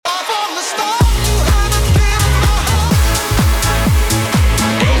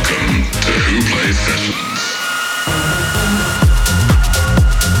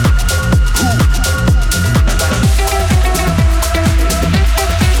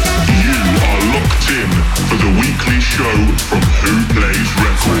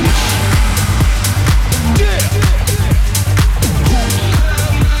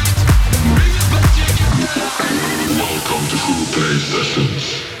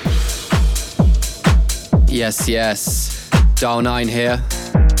Yes, yes. DIAL9 here.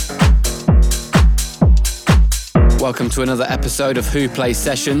 Welcome to another episode of Who Plays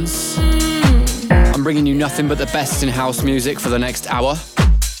Sessions. I'm bringing you nothing but the best in house music for the next hour.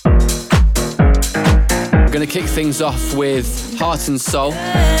 We're going to kick things off with Heart and Soul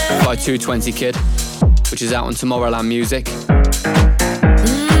by 220 Kid, which is out on Tomorrowland Music.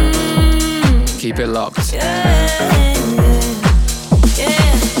 Keep it locked.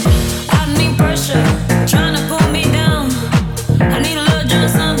 I need pressure, trying to pull me down. I need a little drink,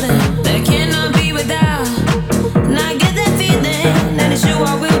 something that cannot be without. And I get that feeling that it's you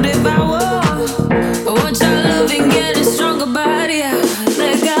I will devour. I want your love and get a stronger body out.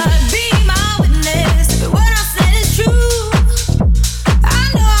 Let God be my witness, but what I said is true.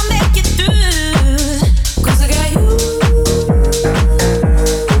 I know I'll make it through, 'cause I got you.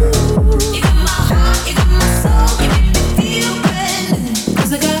 You got my heart, you got my soul, you make me feel brand.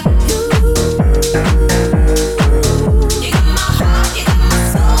 'Cause I got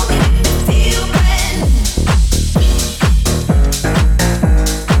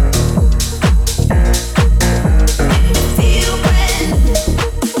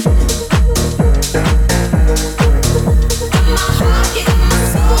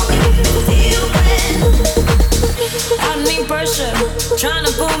trying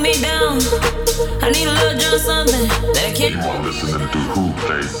to pull me down. I need a little drunk, something that I can't. You are listening to Who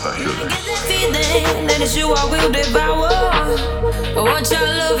Plays Sessions. Get that feeling that it's you I will devour. I want your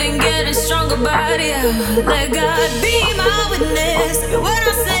love and get a stronger body out. Let God be my witness, but what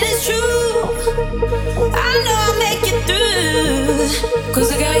I said is true. I know I'll make it through,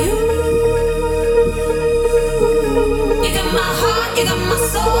 'cause I got you. You got my heart, you got my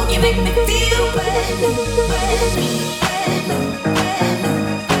soul, you make me feel brand new, brand new, brand new.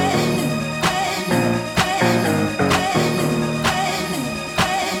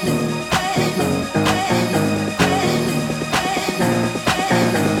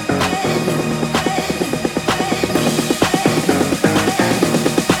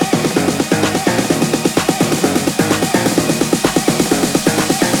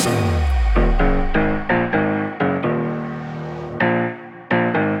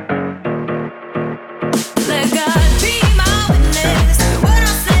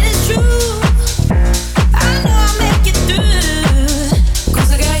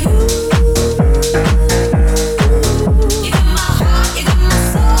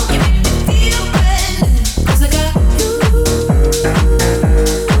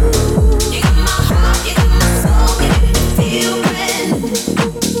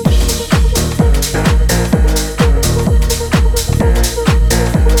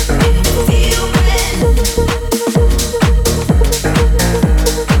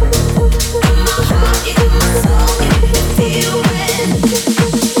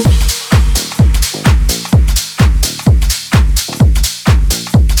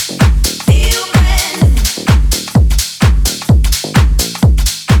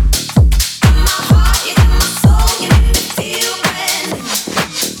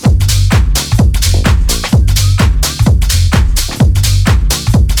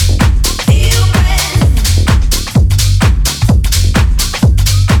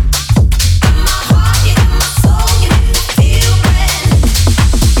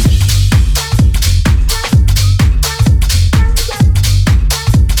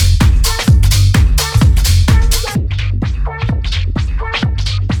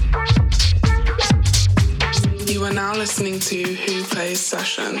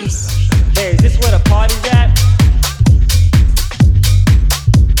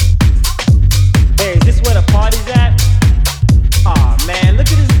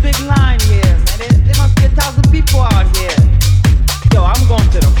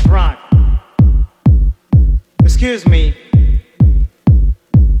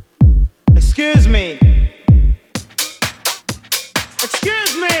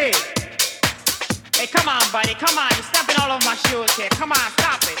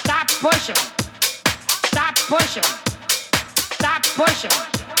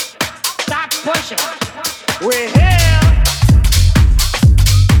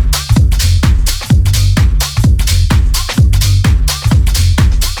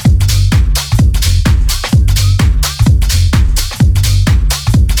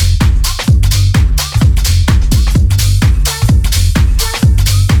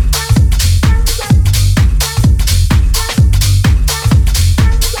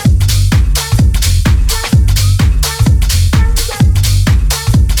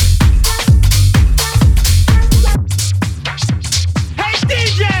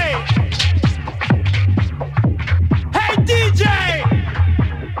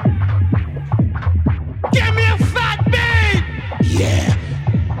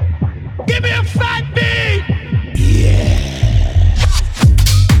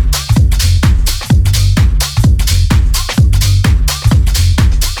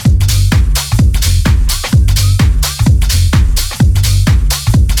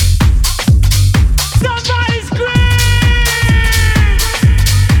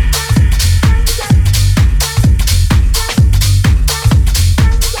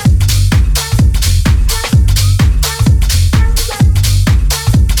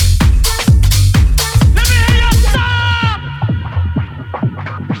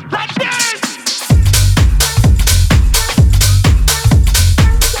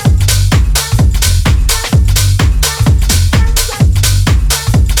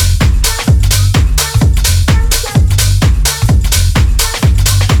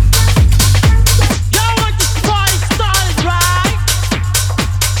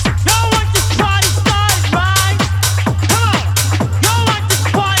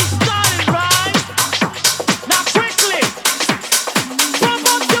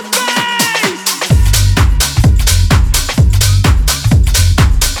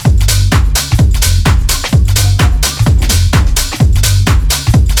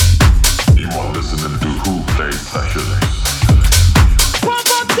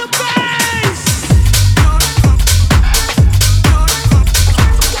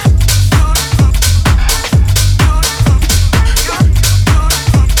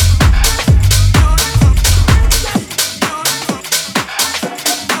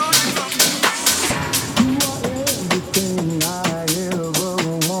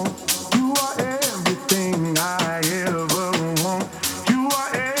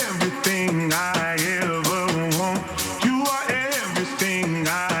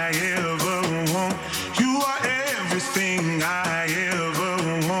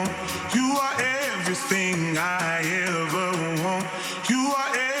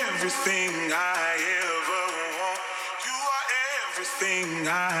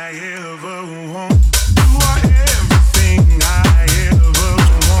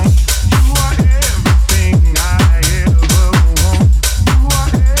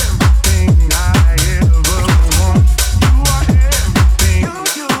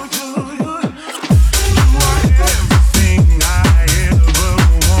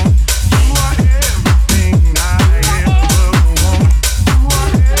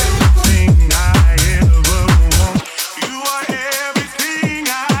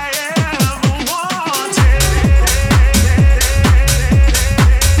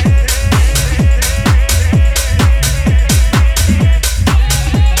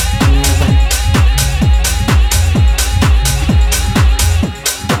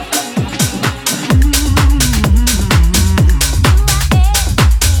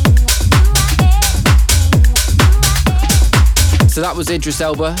 So that was Idris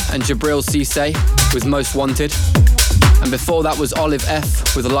Elba and Jabril Cisse with Most Wanted. And before that was Olive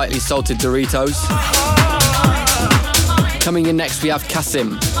F with Lightly Salted Doritos. Coming in next we have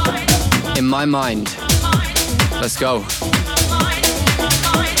Kasim, In My Mind. Let's go.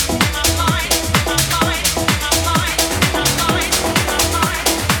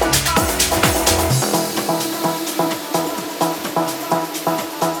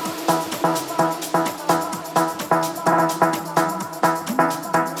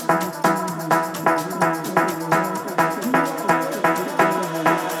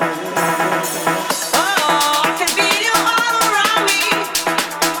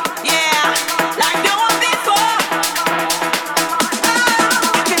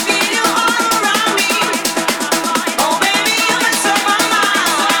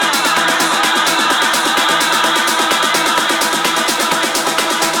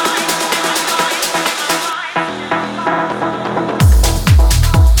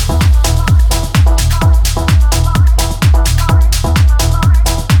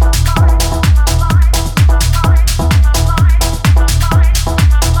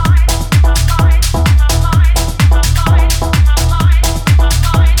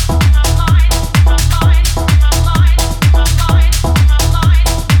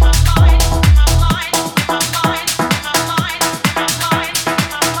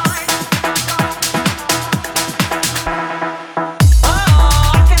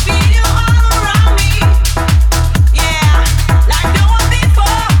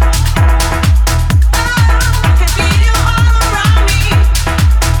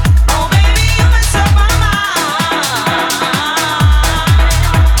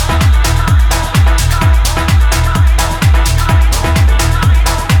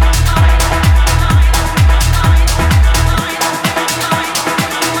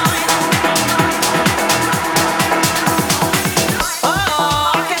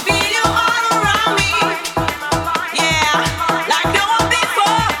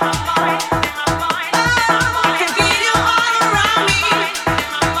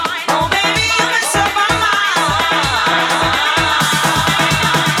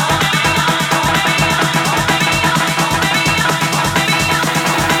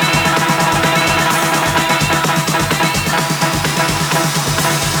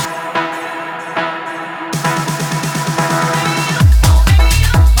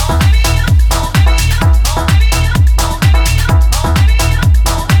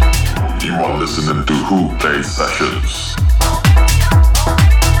 listening to Wh0 Sessions.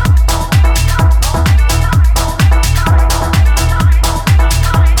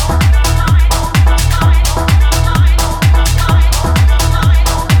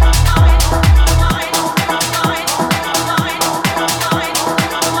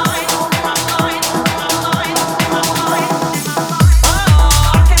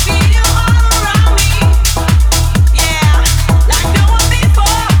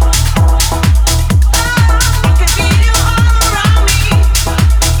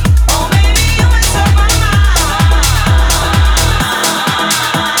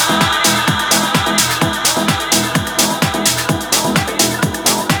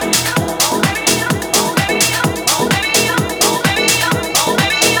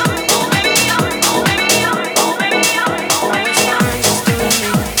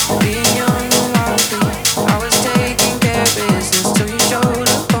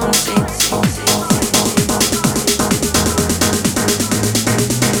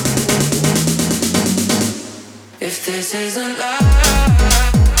 This isn't love.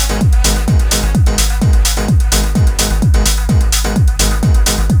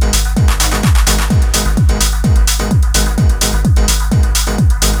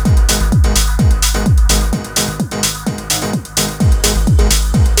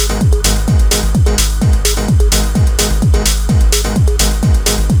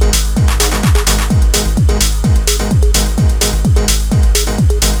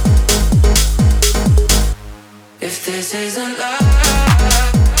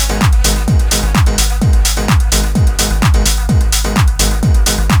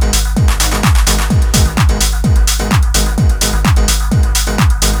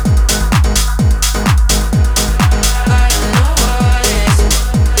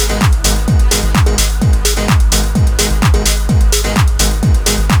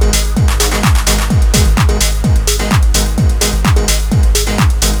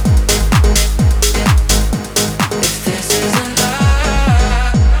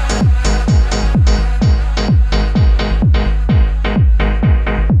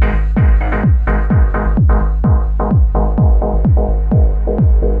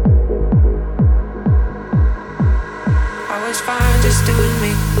 just do with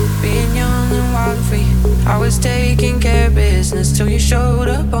me. Being young and wild and free. I was taking care of business till you showed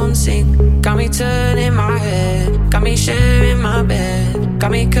up on the scene. Got me turning my head, got me sharing my bed,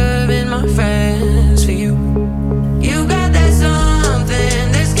 got me curving my friends for you. You got that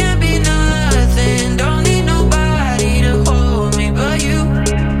something, this can't be nothing. Don't need nobody to hold me but you.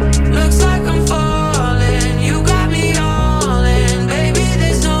 Looks like I'm falling, you got me all in. Baby,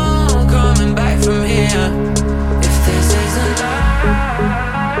 there's no coming back from here. If this isn't love.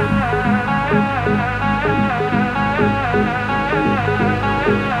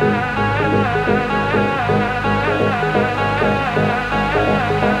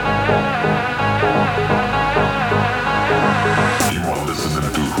 You are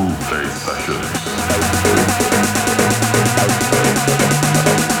listening to Wh0 Sessions.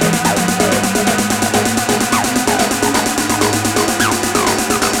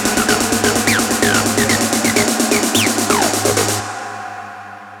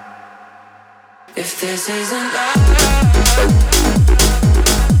 If this isn't love.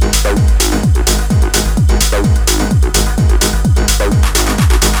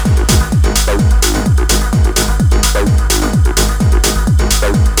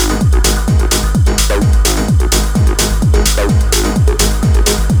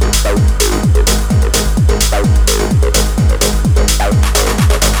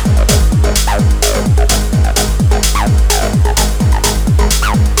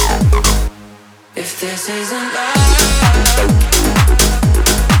 If this isn't love.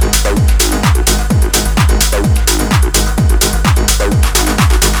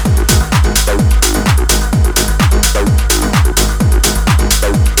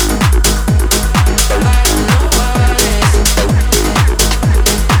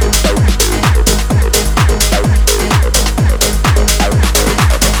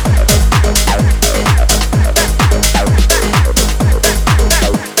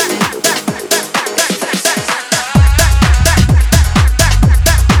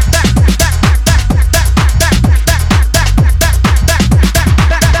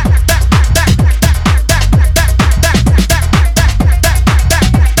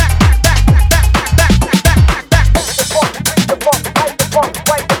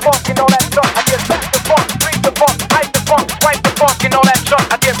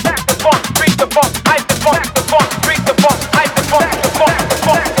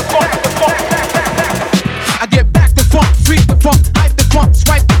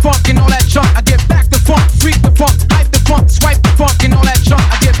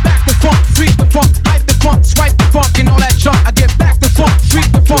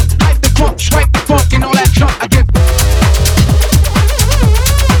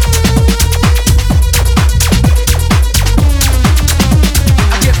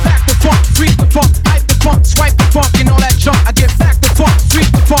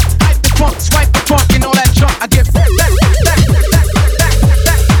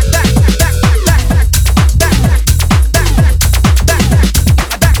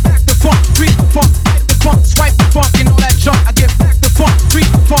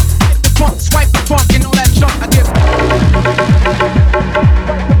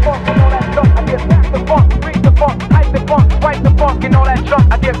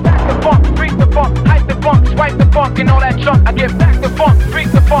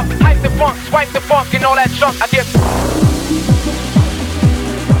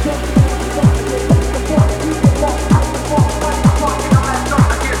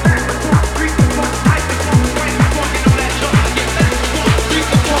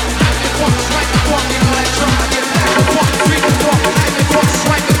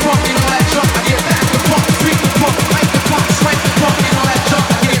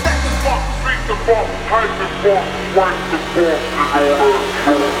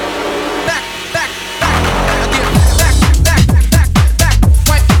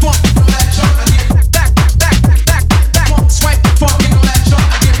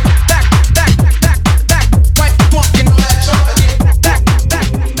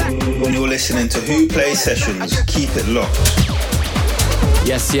 Sessions. Keep it locked.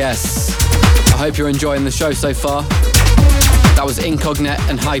 Yes. I hope you're enjoying the show so far. That was Incognite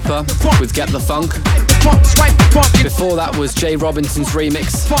and Hyper with Get the Funk. Before that was Jay Robinson's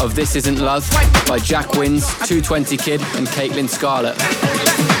remix of This Isn't Love by Jack Wins, 220 Kid and Caitlin Scarlett.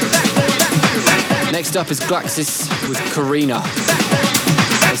 Next up is Glaxis with Karina.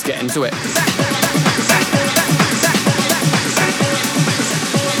 Let's get into it.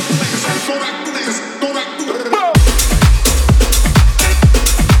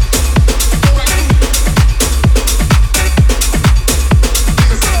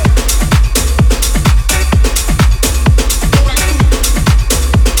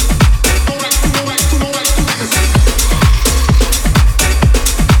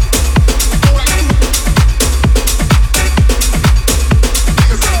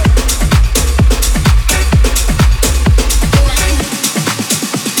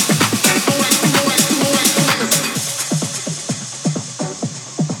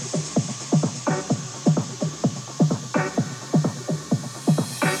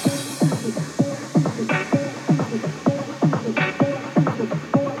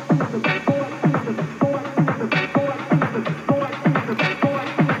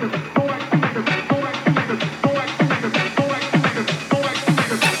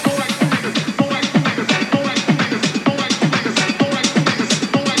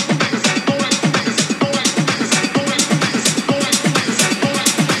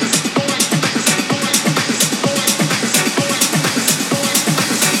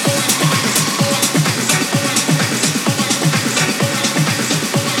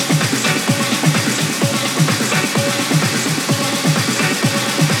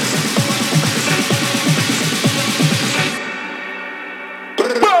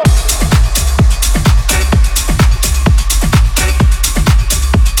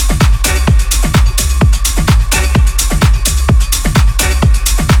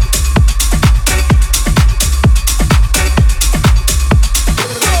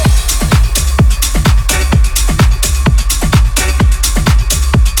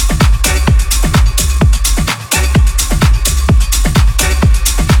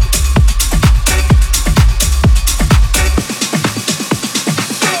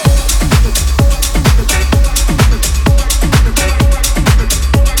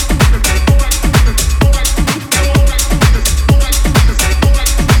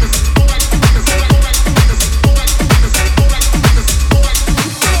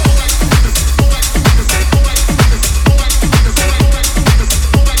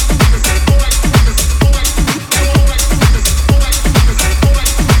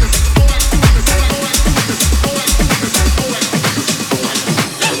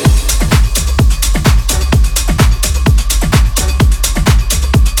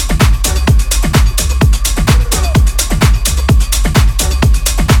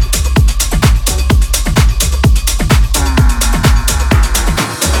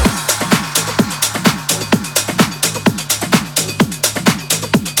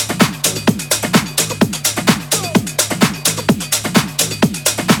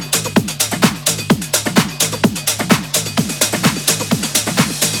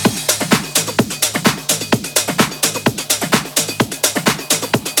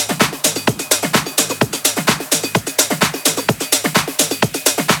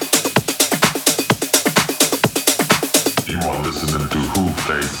 Who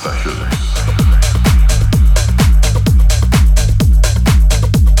plays sessions.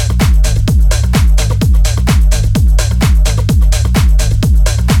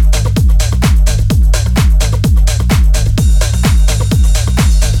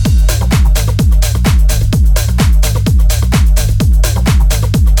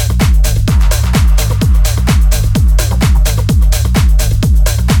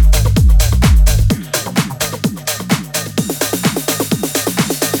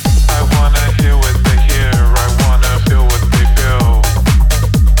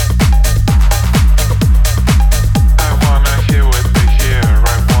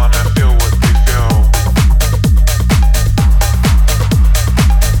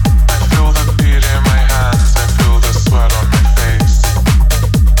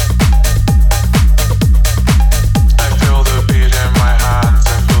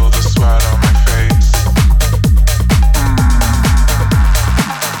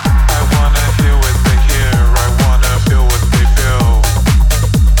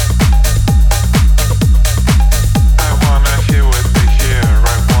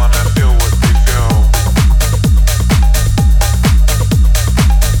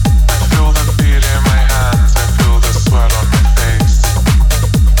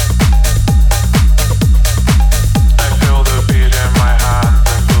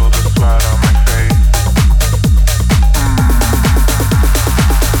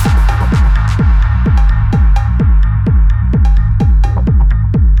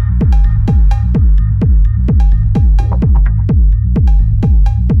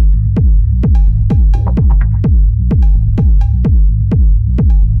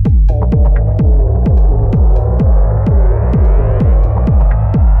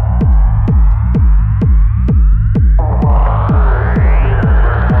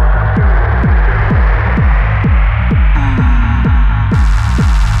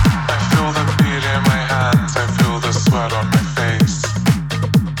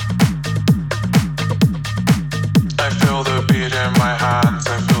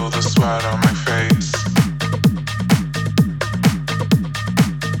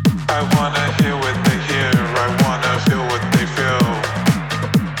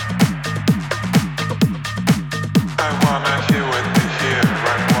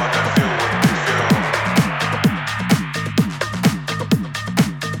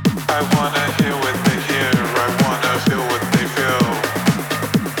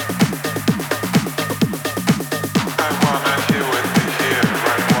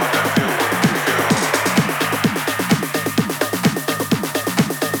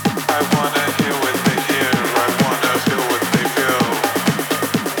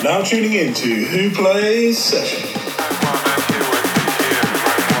 Now tuning into Who Plays Session.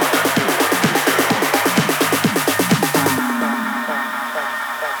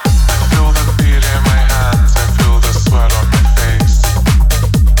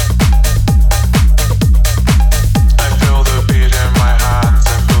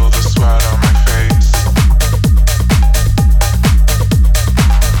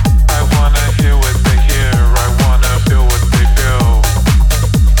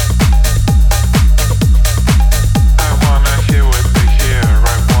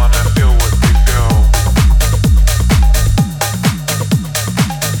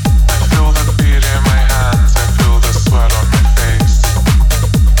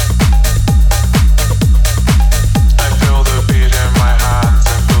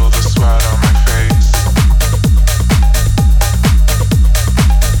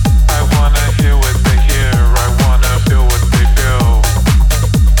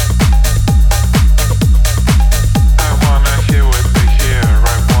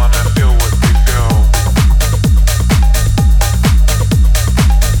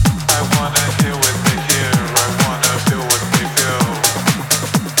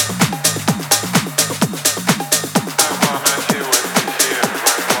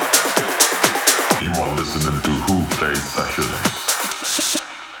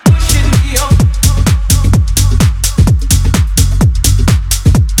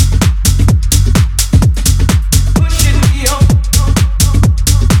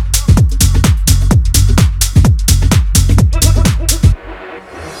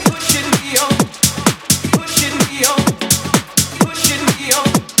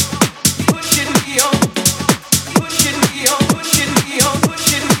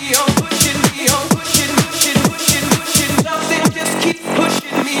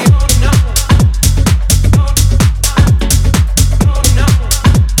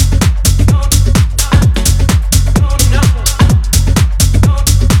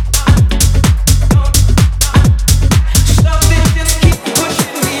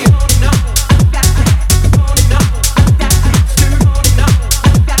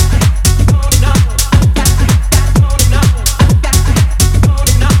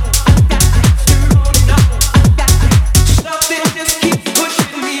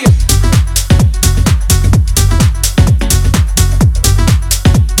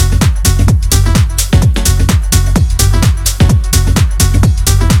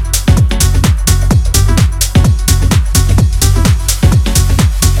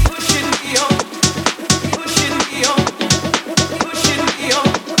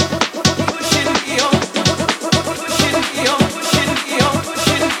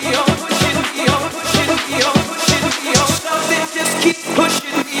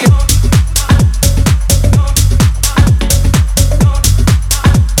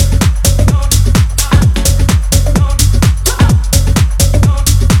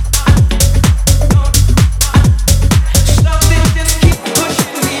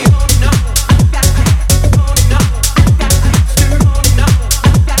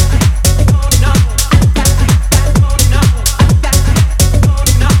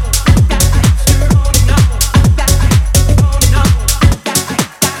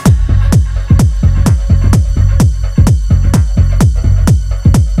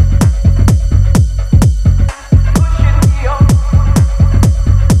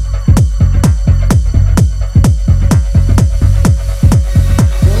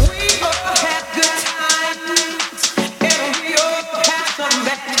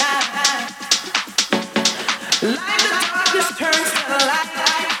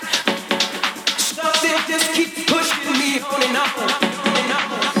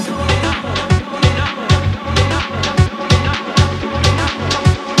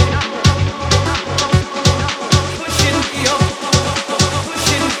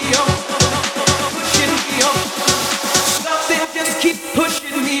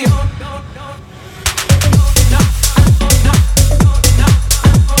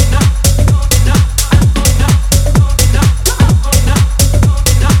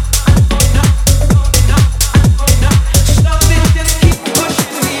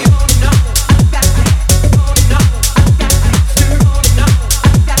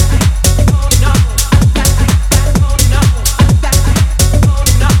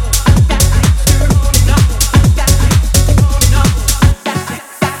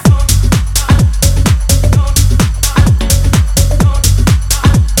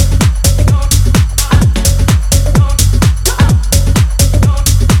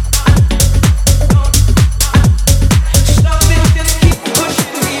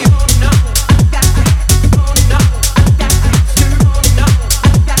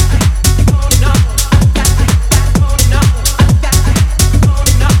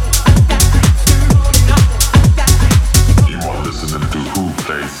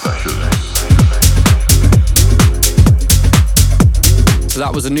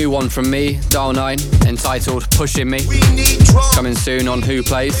 That was a new one from me, DIAL9, entitled Pushing Me, coming soon on Who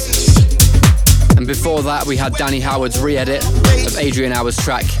Plays. And before that we had Danny Howard's re-edit of Adrian Hour's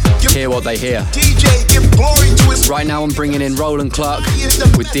track, Hear What They Hear. Right now I'm bringing in Roland Clark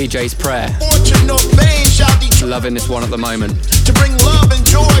with DJ's Prayer. Loving this one at the moment. To bring love and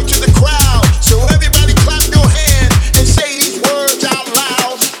joy to the crowd, so everybody clap your hand and say these words out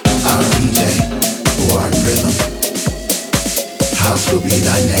loud. Our DJ, who art rhythm, house will be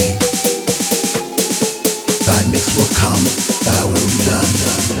thy name. Thy mix will come, thy will be done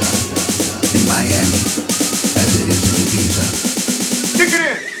in Miami as it is in Ibiza. Kick it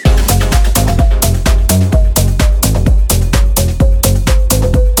in.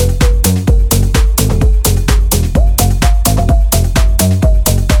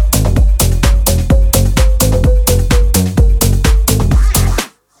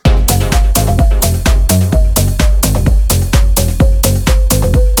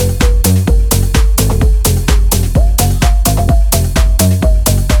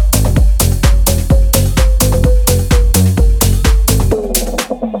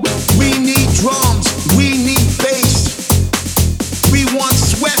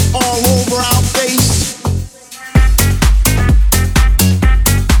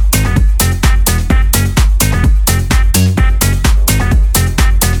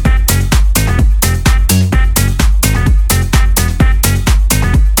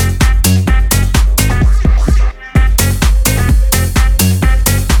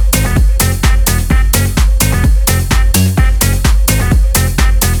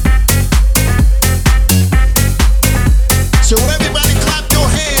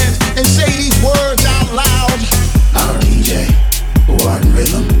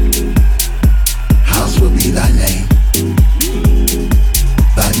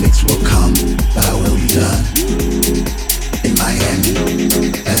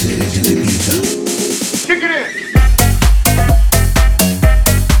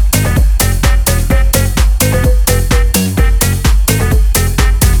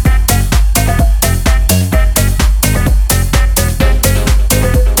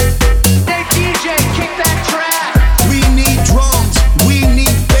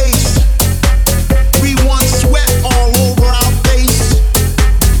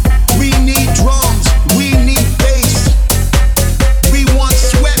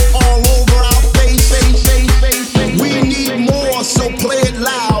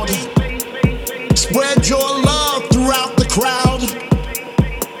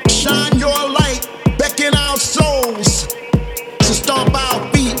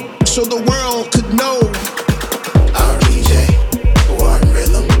 so the world could know. Our DJ, one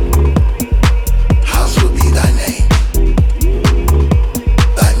rhythm, house will be thy name.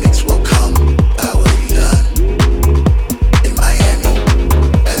 Thy mix will come, thy will be done. In Miami,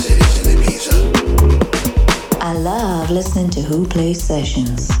 as it is in Ibiza. I love listening to Who Plays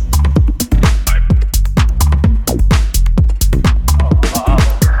Sessions.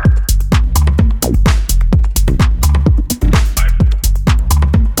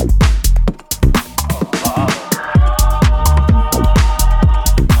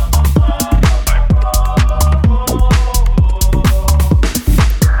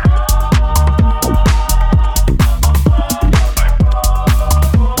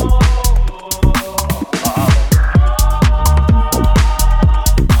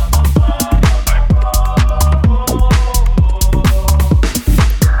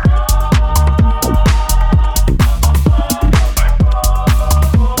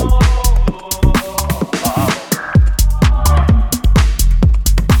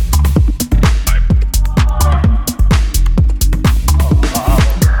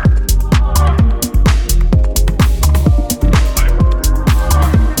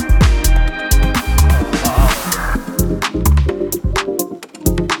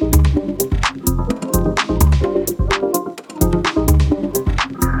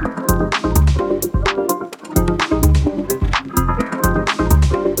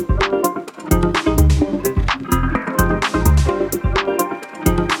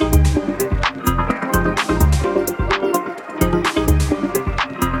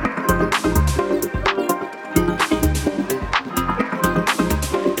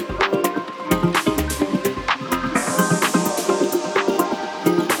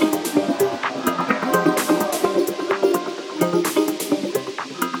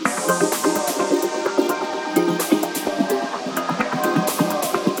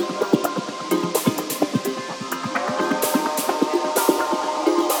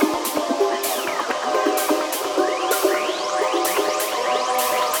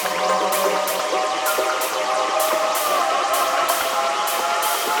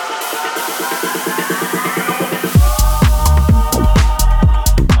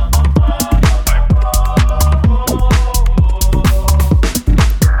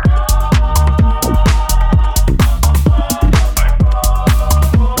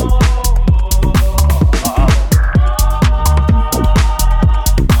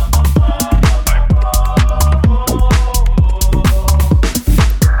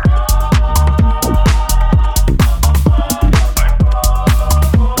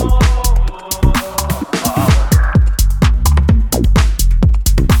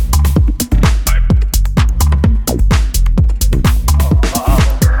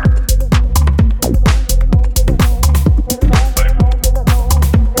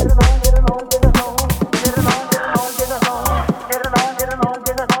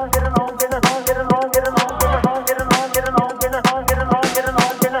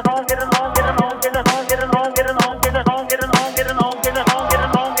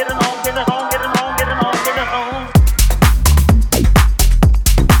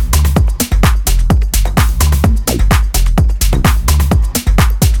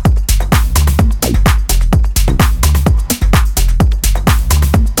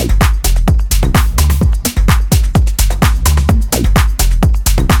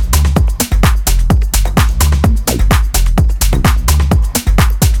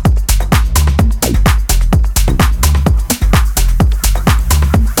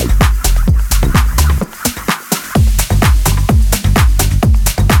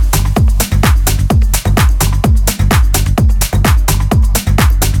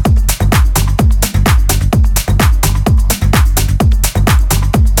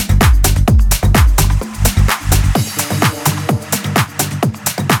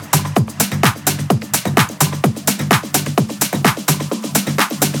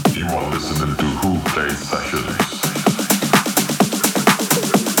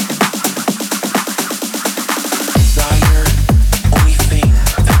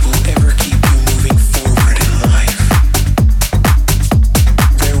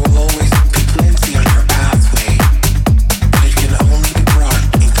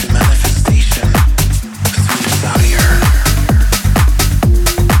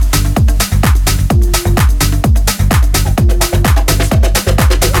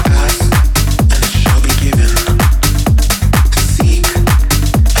 Given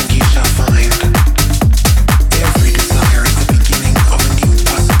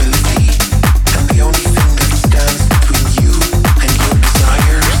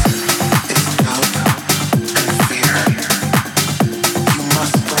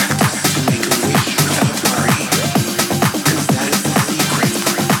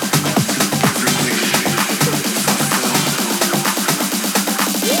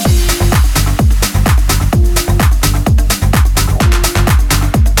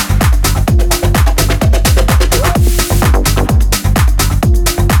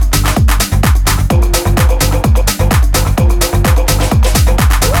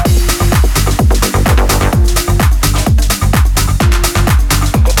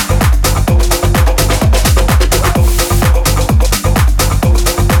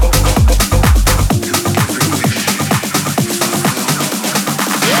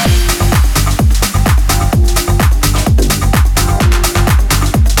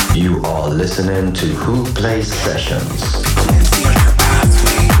listening to Who Plays Sessions.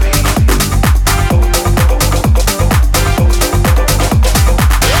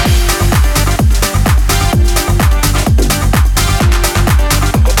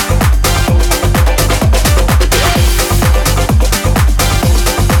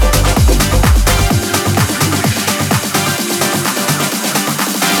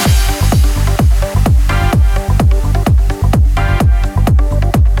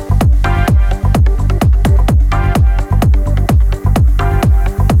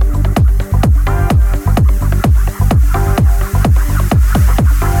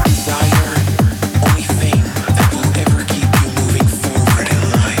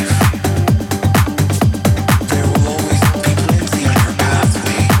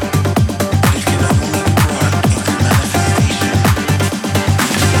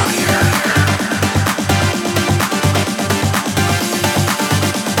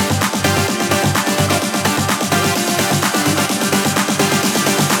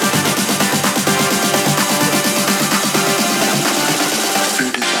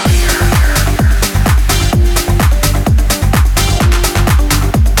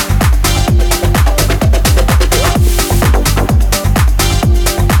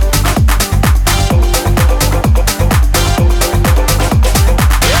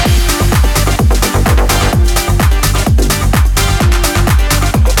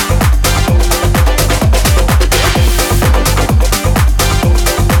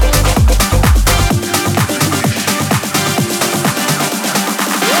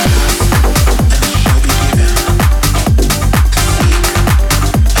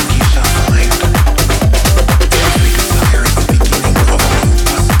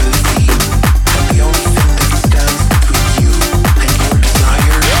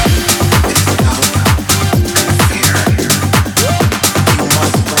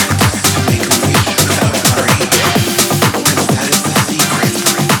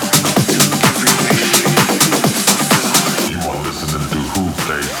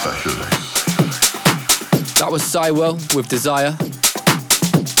 Wh0 with Desire,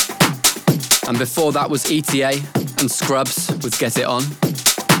 and before that was ETA and Scrubs with Get It On.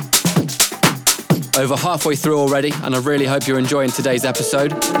 Over halfway through already, and I really hope you're enjoying today's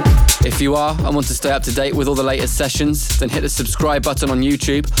episode. If you are and want to stay up to date with all the latest sessions, then hit the subscribe button on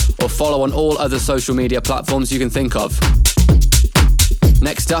YouTube or follow on all other social media platforms you can think of.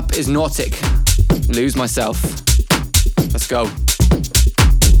 Next up is Nautic, Lose Myself. Let's go.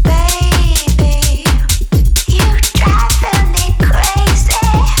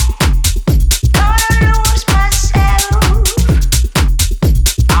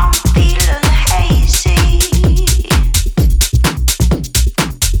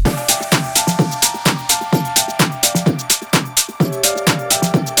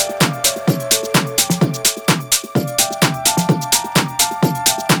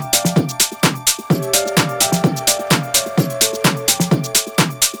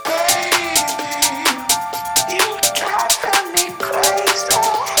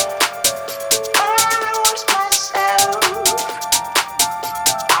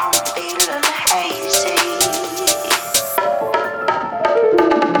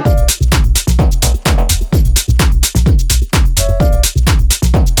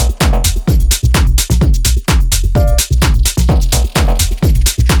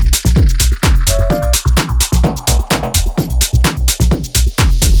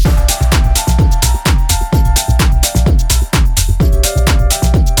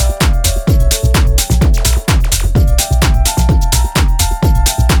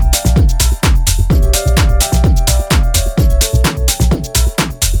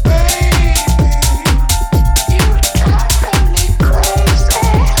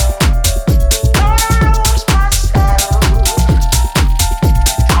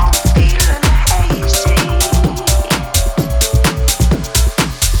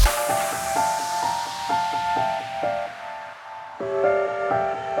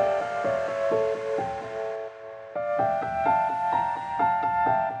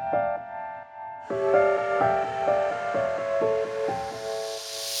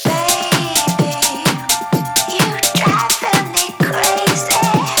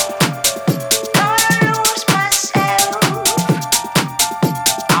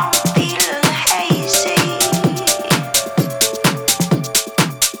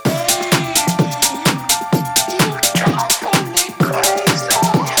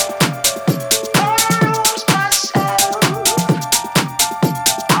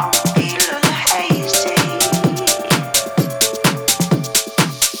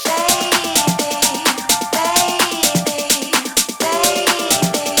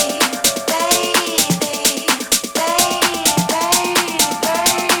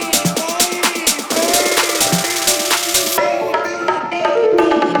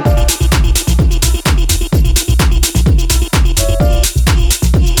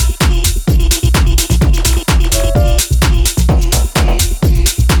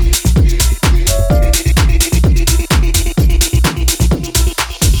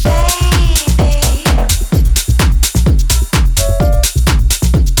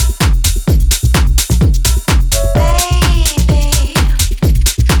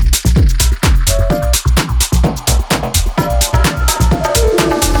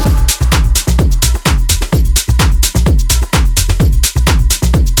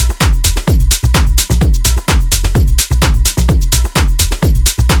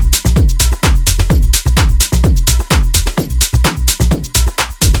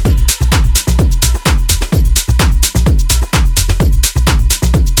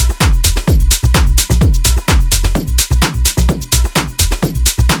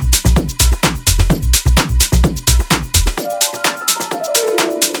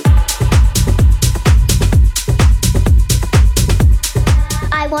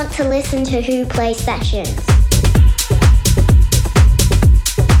 want to listen to Who Plays Sessions.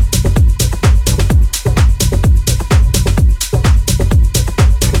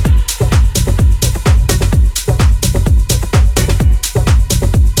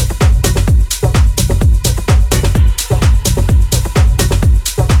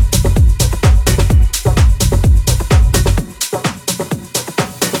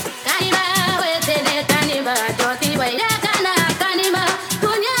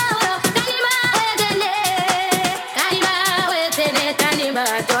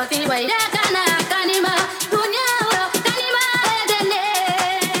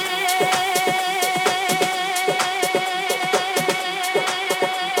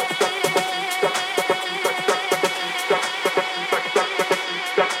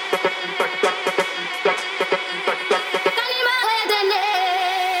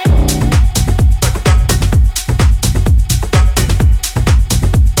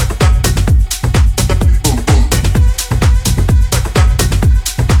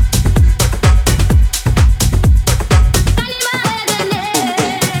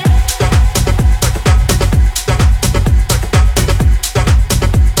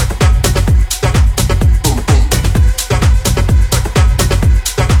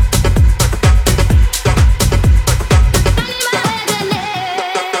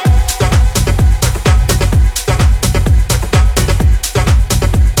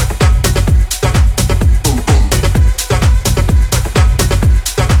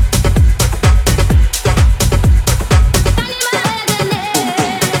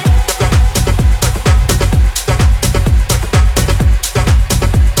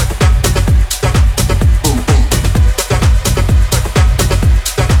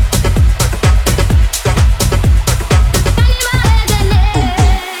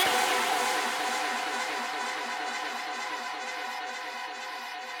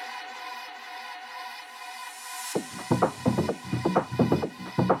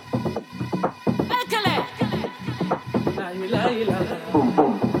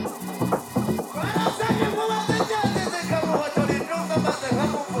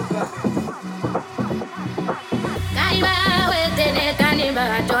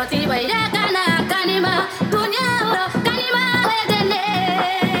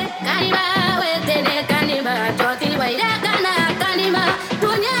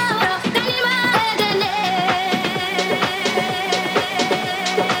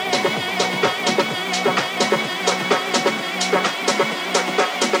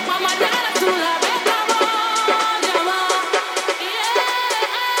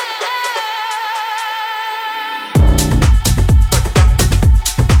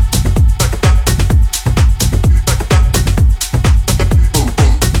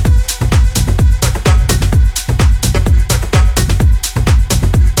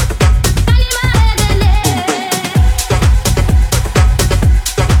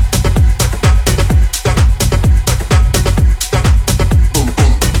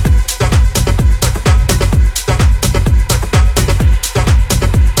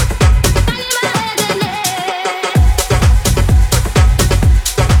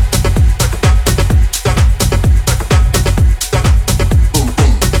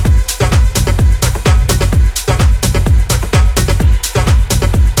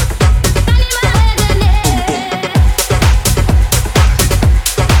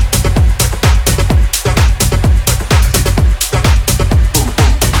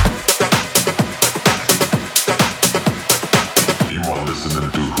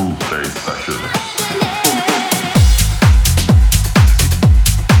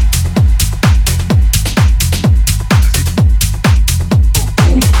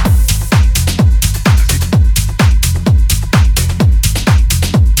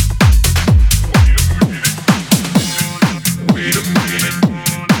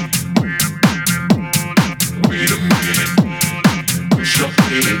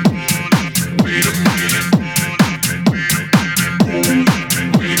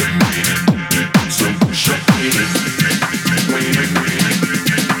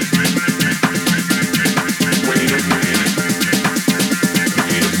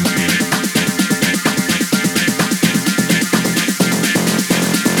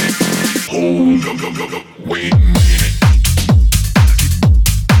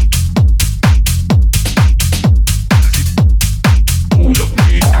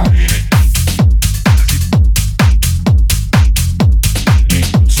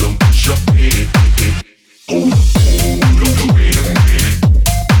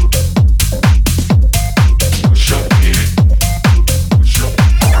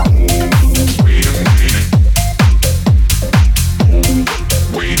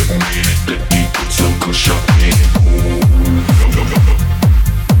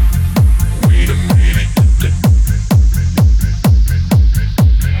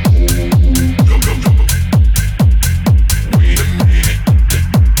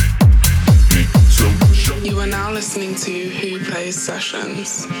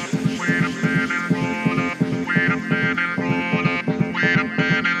 Sessions. Wait a minute, let me put some wait a minute. Hold up, wait a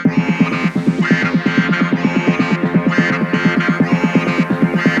minute. Let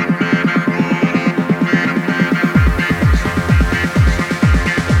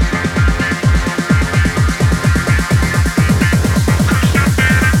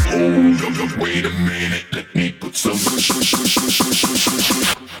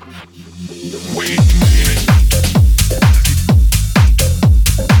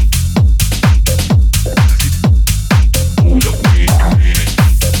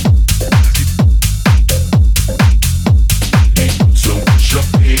me put some push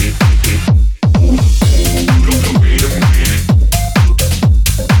up in it. Hold up, wait a minute.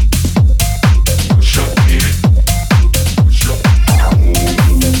 Push up in it. Push up.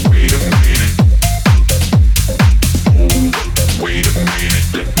 Wait a minute. Wait a minute,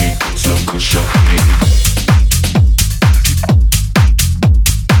 let me put some push up in it.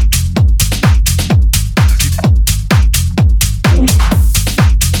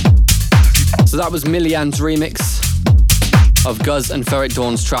 So that was Millian's remix of Guz and Ferret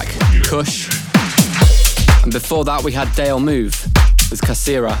Dawn's track Kush. And before that we had Dale Move with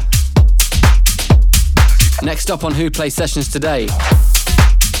Kasira. Next up on Who Plays Sessions today,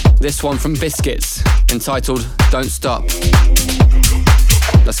 this one from Biscuits entitled Don't Stop.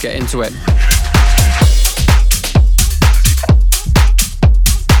 Let's get into it.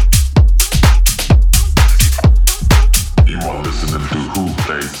 You are listening to Who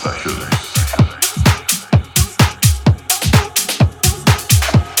Plays Sessions.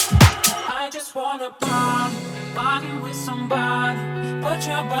 I just wanna party with somebody. Put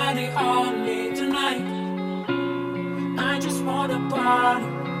your body on me tonight. I just wanna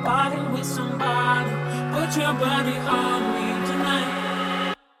party with somebody. Put your body on me tonight.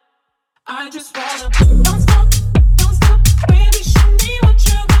 I just wanna don't stop, baby, show me what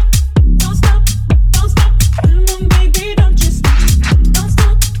you got. Don't stop, come on, baby, don't just stop. Don't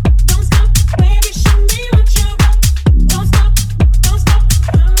stop, baby, show me what you got. Don't stop,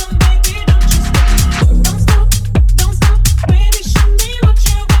 come on, baby, don't just stop. Don't stop, baby, show me what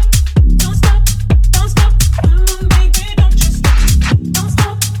you got. Don't stop, come on, baby, don't just stop.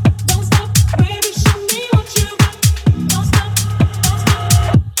 Don't stop, baby, show me what you got. Don't stop.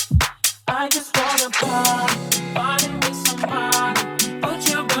 I just wanna party with somebody. Put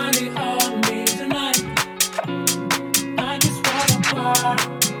your body on me tonight. I just wanna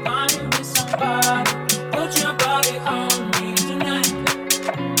party with somebody. Put your body on me tonight.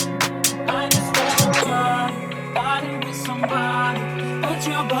 I just wanna party with somebody. Put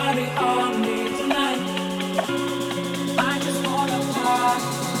your body on me tonight. I just wanna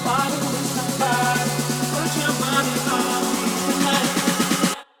party with somebody. Put your body on me tonight.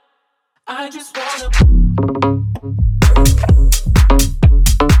 I just wanna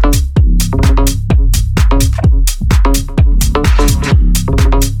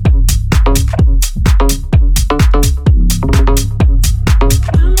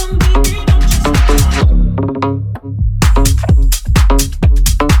come on, baby, don't you stop.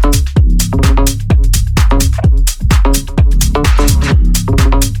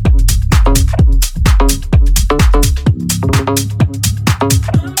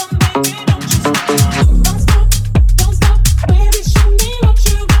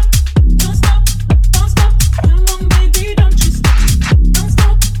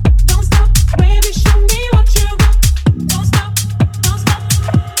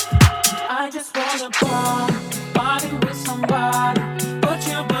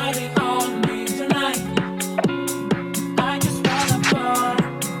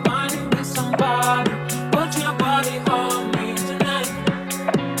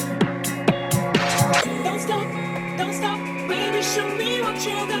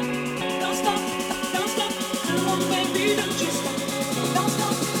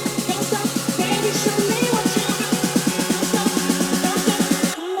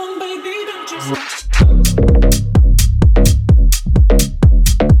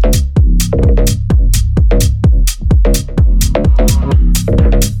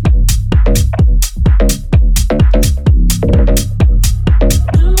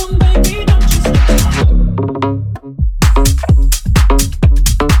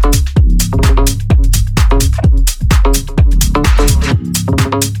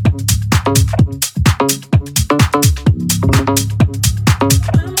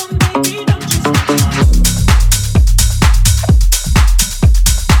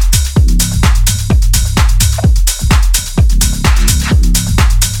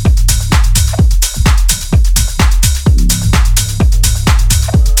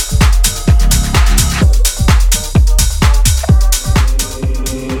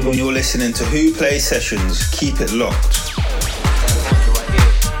 listening to Who Plays Sessions. Keep it locked.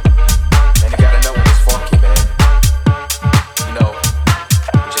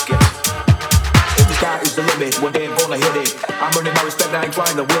 One day I'm gonna hit it. I'm earning my respect, I ain't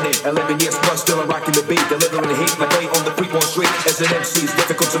trying to win it. 11 years plus, still I'm rocking the beat. Delivering the heat like they on the freak-on street. As an MC, it's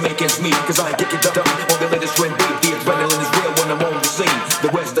difficult to make ends meet, cause I ain't get it up on the latest trend beat. The adrenaline is real when I'm on the scene. The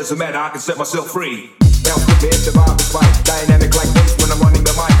rest doesn't matter, I can set myself free. Bounce with me if the vibe is right. Dynamic like bass when I'm running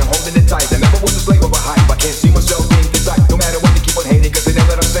the mic. I'm holding it tight. I never was a slave of a hype. I can't see myself being designed. No matter what they keep on hating, cause they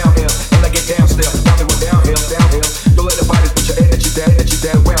never let us sound here. And I get down still, down the road, downhill, downhill. Don't let the fighters put your energy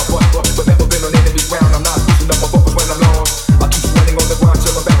down, round. But never been on enemy's ground. I'm not pushing up my focus when I'm lost. I keep running on the grind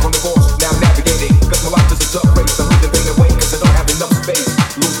till I'm back on the course. Now I'm navigating, cause my life is a tough race. I'm living away cause I don't have enough space.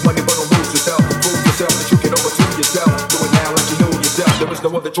 Lose money but don't lose yourself. Prove yourself that you can overturn yourself. Do it now like you know yourself. There is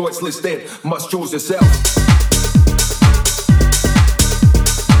no other choice listed, must choose yourself.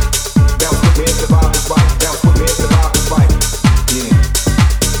 Bounce with me if the vibe is right. Bounce with me if the vibe is right. Yeah.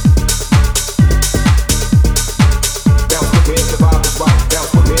 Bounce with me if the vibe is right.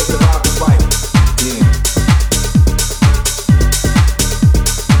 Bounce with me if the vibe is right. Yeah.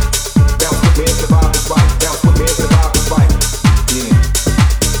 Bounce with me if the vibe is right. Bounce with me if the vibe is right. Yeah.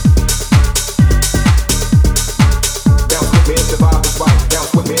 Bounce with me if the vibe is right.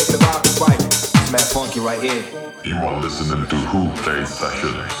 Bounce with me if the vibe is right. It's mad funky right here. You are listening to Who Plays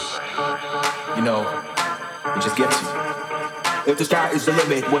Sessions. You know, it just gets you. If the sky is the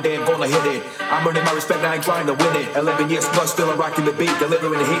limit, one day I'm gonna hit it. I'm earning my respect, I ain't trying to win it. 11 years plus, still I'm rocking the beat.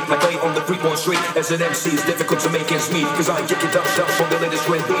 Delivering the heat like they on the freak-on street. As an MC, it's difficult to make ends meet, cause I get it up on the latest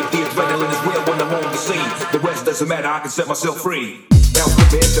trend beat. The adrenaline is real when I'm on the scene. The rest doesn't matter, I can set myself free. Bounce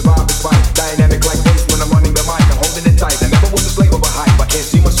with me if the vibe is right. Dynamic like bass when I'm running the mic. I'm holding it tight. I never was a slave of a hype. I can't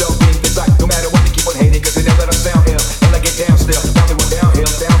see myself being designed. No matter what they keep on hating, cause they never let us sound here. And I get down still, down the road, downhill,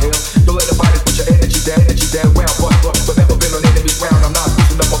 downhill. Don't let the fighters put your energy down, round. But never been on enemy's ground. I'm not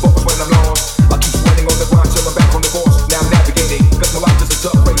pushing up my focus when I'm lost. I keep running on the grind till I'm back on the course. Now I'm navigating, cause my life is a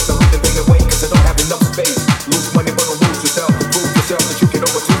tough race. I'm living away cause I don't have enough space. Lose money but don't lose yourself. Prove yourself that you can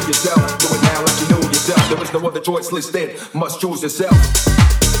overturn yourself. Do it now like you know yourself. There is no other choice listed, must choose yourself.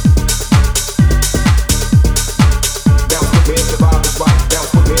 Bounce with me if the vibe is right.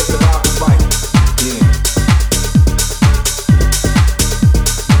 Bounce with me if the vibe is right. Yeah.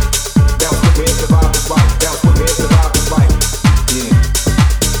 Bounce with me if the vibe is right. Bounce with me if the vibe is right. Yeah.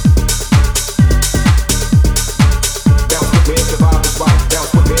 Bounce with me if the vibe is right.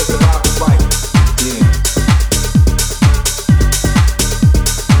 Bounce with me if the vibe is right. Yeah.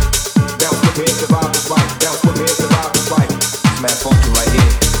 Bounce with me if the vibe is right. Bounce with me if the vibe is right. It's mad funky right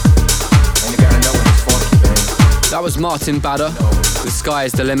here. And you gotta know when it's funky, man. That was Martin Bader with Sky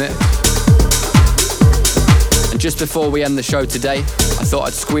is the Limit. And just before we end the show today, I thought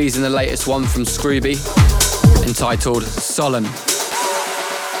I'd squeeze in the latest one from Scrooby, entitled Solemn.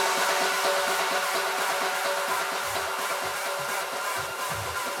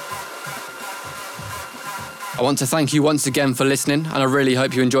 I want to thank you once again for listening, and I really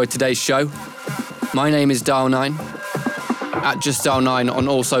hope you enjoyed today's show. My name is DIAL9, at just DIAL9 on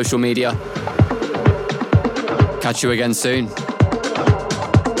all social media. Catch you again soon.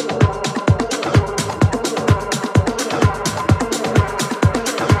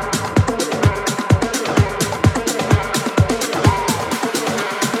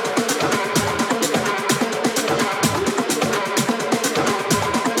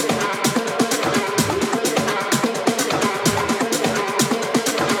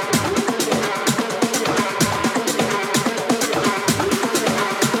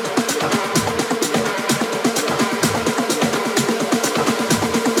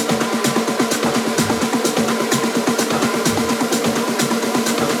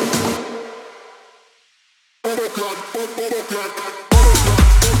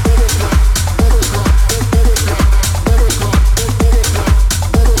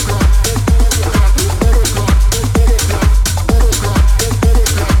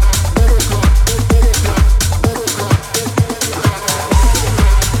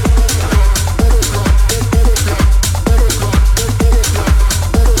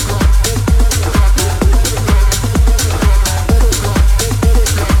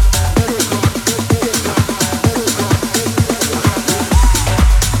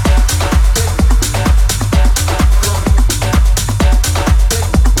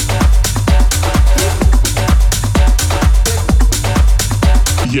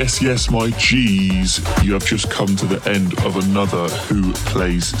 Yes, my G's, you have just come to the end of another Who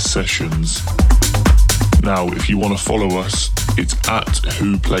Plays Sessions. Now, if you want to follow us, it's at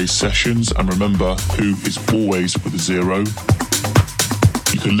Who Plays Sessions, and remember, Who is always with a 0.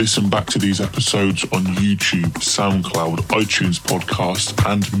 You can listen back to these episodes on YouTube, SoundCloud, iTunes Podcast,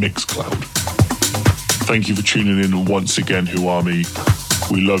 and Mixcloud. Thank you for tuning in once again,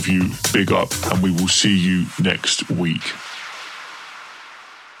 Wh0. We love you, big up, and we will see you next week.